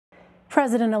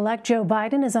President-elect Joe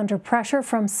Biden is under pressure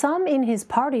from some in his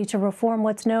party to reform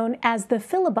what's known as the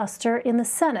filibuster in the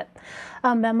Senate.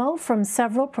 A memo from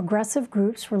several progressive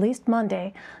groups released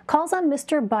Monday calls on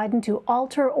Mr. Biden to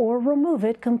alter or remove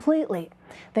it completely.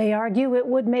 They argue it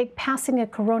would make passing a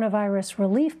coronavirus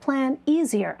relief plan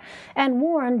easier and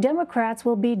warn Democrats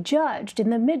will be judged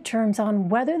in the midterms on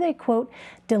whether they, quote,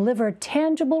 deliver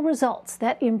tangible results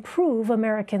that improve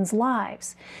Americans'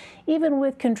 lives. Even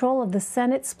with control of the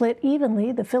Senate split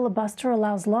evenly, the filibuster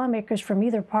allows lawmakers from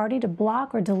either party to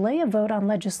block or delay a vote on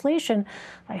legislation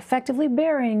by effectively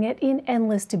burying it in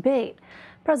endless debate.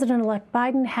 President-elect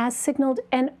Biden has signaled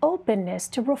an openness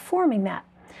to reforming that.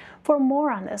 For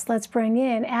more on this, let's bring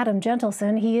in Adam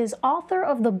Jentleson. He is author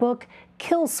of the book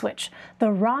Kill Switch: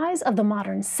 The Rise of the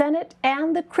Modern Senate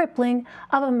and the Crippling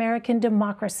of American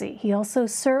Democracy. He also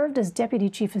served as Deputy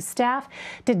Chief of Staff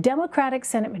to Democratic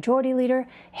Senate Majority Leader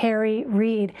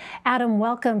Reid. Adam,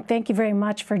 welcome. Thank you very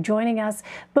much for joining us.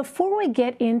 Before we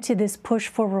get into this push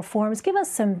for reforms, give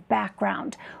us some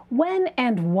background. When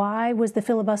and why was the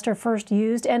filibuster first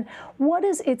used, and what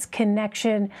is its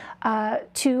connection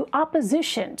to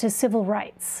opposition to civil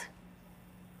rights?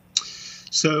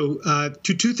 So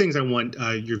two things I want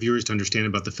your viewers to understand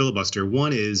about the filibuster.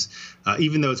 One is,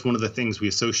 even though it's one of the things we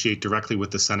associate directly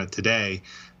with the Senate today,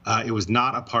 it was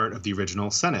not a part of the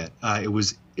original Senate. It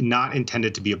was not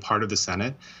intended to be a part of the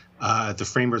Senate. The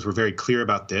framers were very clear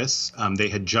about this. They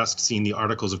had just seen the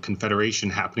Articles of Confederation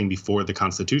happening before the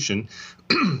Constitution.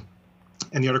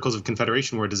 And the Articles of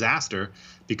Confederation were a disaster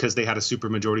because they had a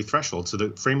supermajority threshold. So the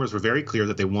framers were very clear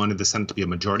that they wanted the Senate to be a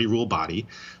majority rule body.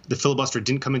 The filibuster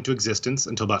didn't come into existence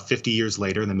until about 50 years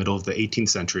later in the middle of the 18th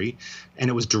century, and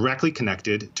it was directly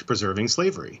connected to preserving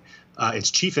slavery.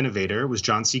 Its chief innovator was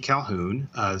John C. Calhoun,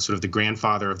 sort of the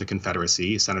grandfather of the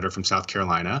Confederacy, a senator from South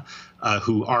Carolina,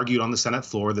 who argued on the Senate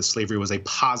floor that slavery was a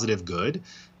positive good.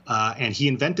 And he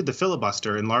invented the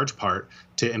filibuster in large part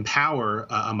to empower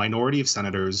a minority of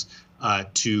senators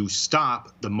to stop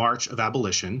the march of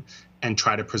abolition and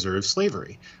try to preserve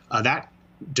slavery. That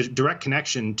direct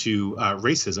connection to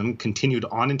racism continued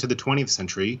on into the 20th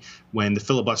century when the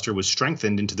filibuster was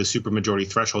strengthened into the supermajority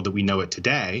threshold that we know it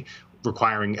today,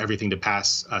 requiring everything to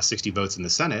pass 60 votes in the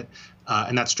Senate.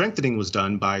 And that strengthening was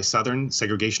done by Southern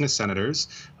segregationist senators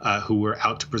who were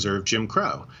out to preserve Jim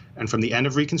Crow. And from the end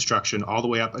of Reconstruction all the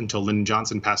way up until Lyndon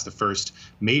Johnson passed the first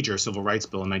major civil rights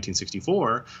bill in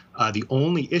 1964, the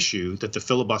only issue that the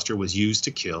filibuster was used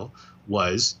to kill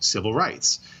was civil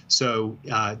rights. So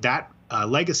that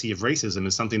legacy of racism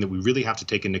is something that we really have to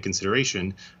take into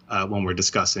consideration when we're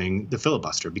discussing the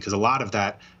filibuster, because a lot of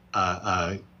that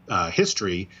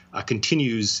history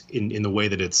continues in the way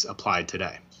that it's applied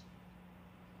today.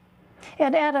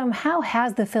 And Adam, how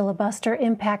has the filibuster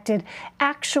impacted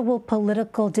actual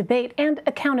political debate and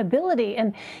accountability?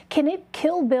 And can it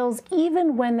kill bills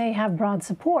even when they have broad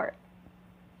support?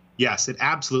 Yes, it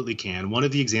absolutely can. One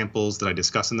of the examples that I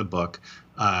discuss in the book,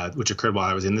 which occurred while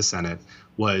I was in the Senate,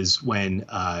 was when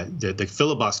the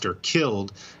filibuster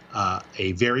killed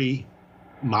a very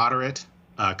moderate,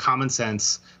 common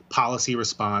sense policy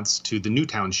response to the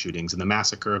Newtown shootings and the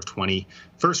massacre of 20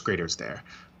 first graders there.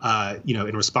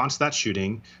 In response to that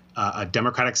shooting, a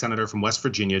Democratic senator from West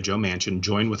Virginia, Joe Manchin,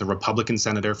 joined with a Republican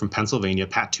senator from Pennsylvania,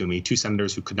 Pat Toomey, two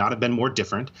senators who could not have been more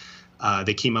different.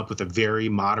 They came up with a very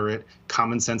moderate,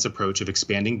 common sense approach of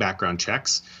expanding background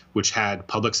checks, which had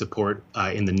public support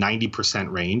in the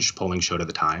 90% range, polling showed at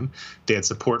the time. They had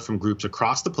support from groups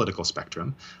across the political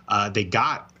spectrum. They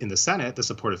got in the Senate the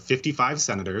support of 55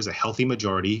 senators, a healthy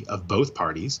majority of both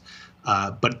parties.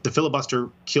 But the filibuster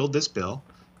killed this bill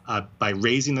by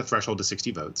raising the threshold to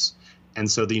 60 votes. And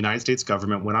so the United States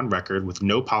government went on record with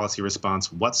no policy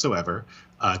response whatsoever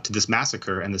to this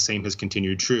massacre, and the same has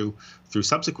continued true through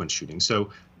subsequent shootings. So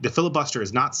the filibuster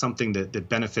is not something that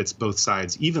benefits both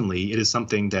sides evenly. It is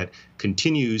something that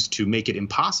continues to make it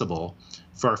impossible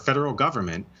for our federal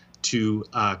government to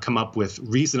come up with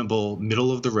reasonable,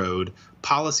 middle-of-the-road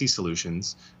policy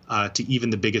solutions to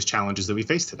even the biggest challenges that we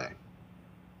face today.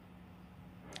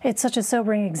 It's such a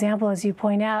sobering example, as you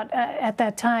point out. At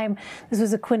that time, this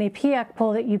was a Quinnipiac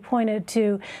poll that you pointed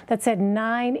to that said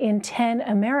 9 in 10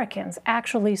 Americans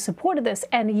actually supported this,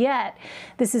 and yet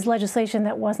this is legislation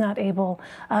that was not able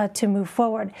to move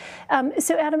forward.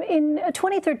 So, Adam, in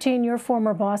 2013, your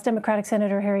former boss, Democratic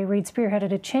Senator Reid,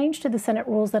 spearheaded a change to the Senate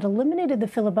rules that eliminated the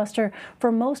filibuster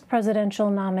for most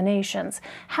presidential nominations.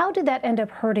 How did that end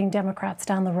up hurting Democrats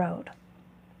down the road?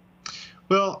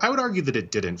 Well, I would argue that it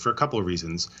didn't for a couple of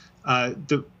reasons.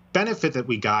 The benefit that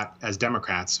we got as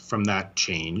Democrats from that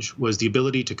change was the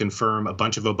ability to confirm a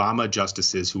bunch of Obama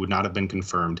justices who would not have been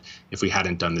confirmed if we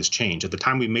hadn't done this change. At the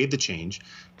time we made the change,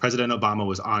 President Obama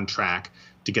was on track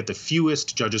to get the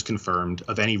fewest judges confirmed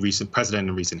of any recent president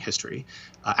in recent history.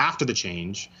 After the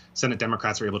change, Senate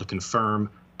Democrats were able to confirm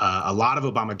a lot of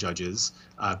Obama judges,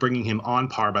 bringing him on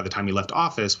par by the time he left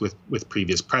office with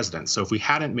previous presidents. So if we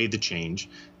hadn't made the change,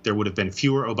 there would have been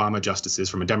fewer Obama justices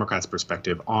from a Democrat's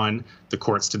perspective on the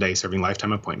courts today serving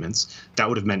lifetime appointments. That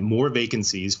would have meant more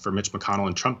vacancies for Mitch McConnell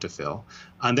and Trump to fill.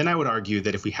 And then I would argue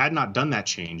that if we had not done that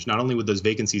change, not only would those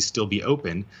vacancies still be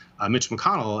open, Mitch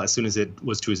McConnell, as soon as it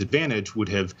was to his advantage, would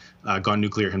have gone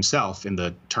nuclear himself, in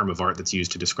the term of art that's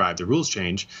used to describe the rules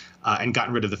change, and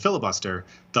gotten rid of the filibuster,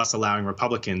 thus allowing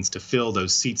Republicans to fill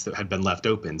those seats that had been left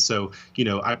open. So, you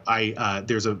know,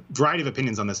 there's a variety of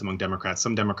opinions on this among Democrats.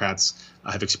 Some Democrats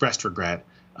have expressed regret.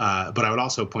 But I would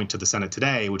also point to the Senate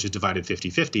today, which is divided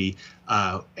 50-50,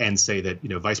 and say that, you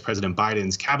know, Vice President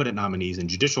Biden's cabinet nominees and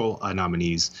judicial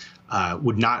nominees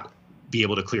would not be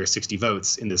able to clear 60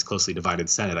 votes in this closely divided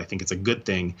Senate. I think it's a good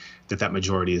thing that that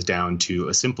majority is down to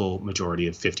a simple majority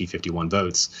of 50-51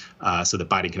 votes, so that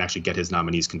Biden can actually get his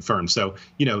nominees confirmed. So,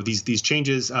 you know, these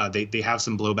changes, they have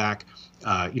some blowback.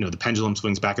 You know, the pendulum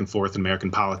swings back and forth in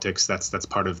American politics. That's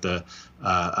part of the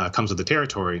comes with the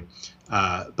territory.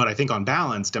 But I think on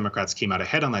balance, Democrats came out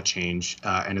ahead on that change,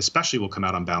 and especially will come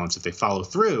out on balance if they follow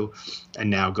through and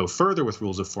now go further with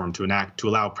rules of form to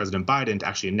allow President Biden to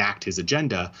actually enact his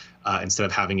agenda instead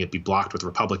of having it be blocked with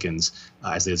Republicans,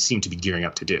 as they seem to be gearing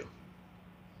up to do.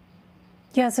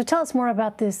 Yeah, so tell us more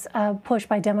about this push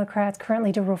by Democrats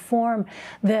currently to reform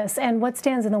this, and what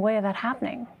stands in the way of that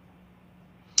happening.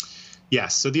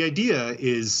 Yes. So the idea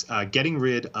is getting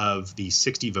rid of the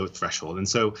 60-vote threshold. And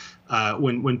so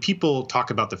when people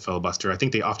talk about the filibuster, I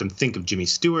think they often think of Jimmy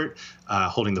Stewart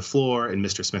holding the floor and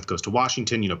Mr. Smith Goes to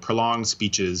Washington, you know, prolonged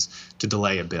speeches to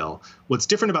delay a bill. What's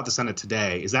different about the Senate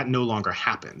today is that no longer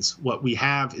happens. What we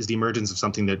have is the emergence of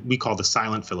something that we call the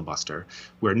silent filibuster,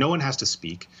 where no one has to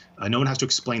speak, no one has to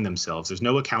explain themselves. There's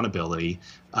no accountability.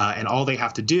 And all they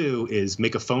have to do is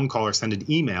make a phone call or send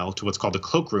an email to what's called the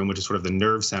cloakroom, which is sort of the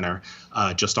nerve center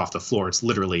just off the floor. It's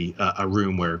literally a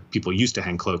room where people used to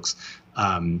hang cloaks.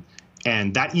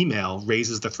 And that email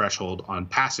raises the threshold on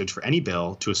passage for any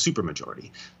bill to a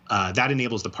supermajority. That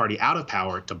enables the party out of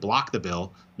power to block the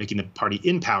bill, making the party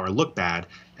in power look bad,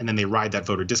 and then they ride that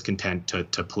voter discontent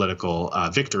to political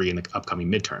victory in the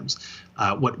upcoming midterms.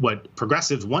 What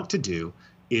progressives want to do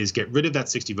is get rid of that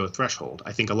 60-vote threshold.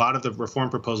 I think a lot of the reform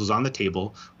proposals on the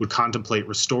table would contemplate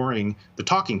restoring the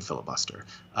talking filibuster,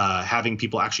 having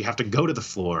people actually have to go to the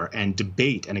floor and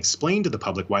debate and explain to the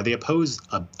public why they oppose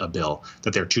a bill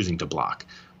that they're choosing to block.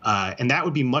 And that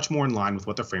would be much more in line with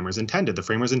what the framers intended. The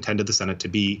framers intended the Senate to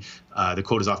be, the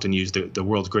quote is often used, the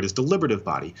world's greatest deliberative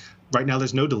body. Right now,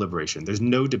 there's no deliberation. There's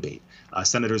no debate.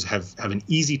 Senators have an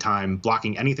easy time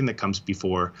blocking anything that comes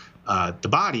before the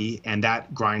body, and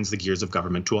that grinds the gears of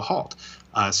government to a halt.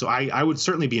 So I would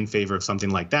certainly be in favor of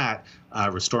something like that,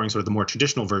 restoring sort of the more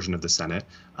traditional version of the Senate.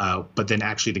 But then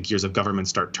actually the gears of government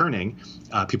start turning.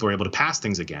 People are able to pass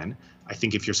things again. I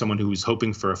think if you're someone who's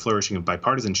hoping for a flourishing of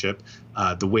bipartisanship,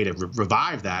 the way to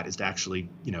revive that is to actually,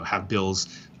 you know, have bills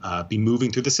be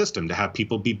moving through the system, to have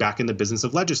people be back in the business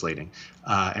of legislating.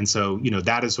 And so, you know,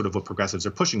 that is sort of what progressives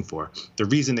are pushing for. The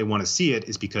reason they want to see it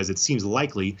is because it seems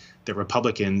likely that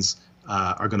Republicans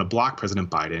are going to block President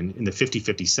Biden in the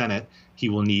 50-50 Senate. He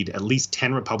will need at least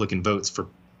 10 Republican votes for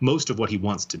most of what he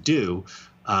wants to do.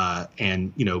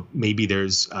 And, you know, maybe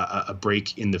there's a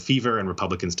break in the fever and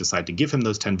Republicans decide to give him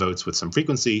those 10 votes with some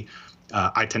frequency.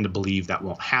 I tend to believe that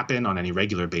won't happen on any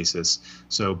regular basis.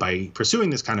 So by pursuing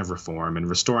this kind of reform and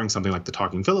restoring something like the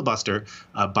talking filibuster,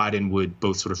 Biden would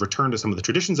both sort of return to some of the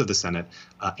traditions of the Senate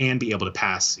and be able to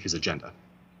pass his agenda.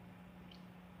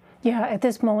 Yeah, at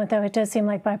this moment, though, it does seem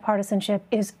like bipartisanship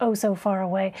is oh so far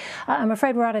away. I'm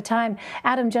afraid we're out of time.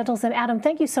 Adam Jentleson, Adam,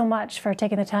 thank you so much for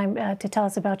taking the time to tell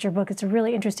us about your book. It's a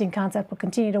really interesting concept. We'll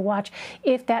continue to watch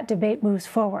if that debate moves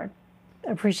forward.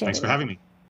 Appreciate it. Thanks for having me.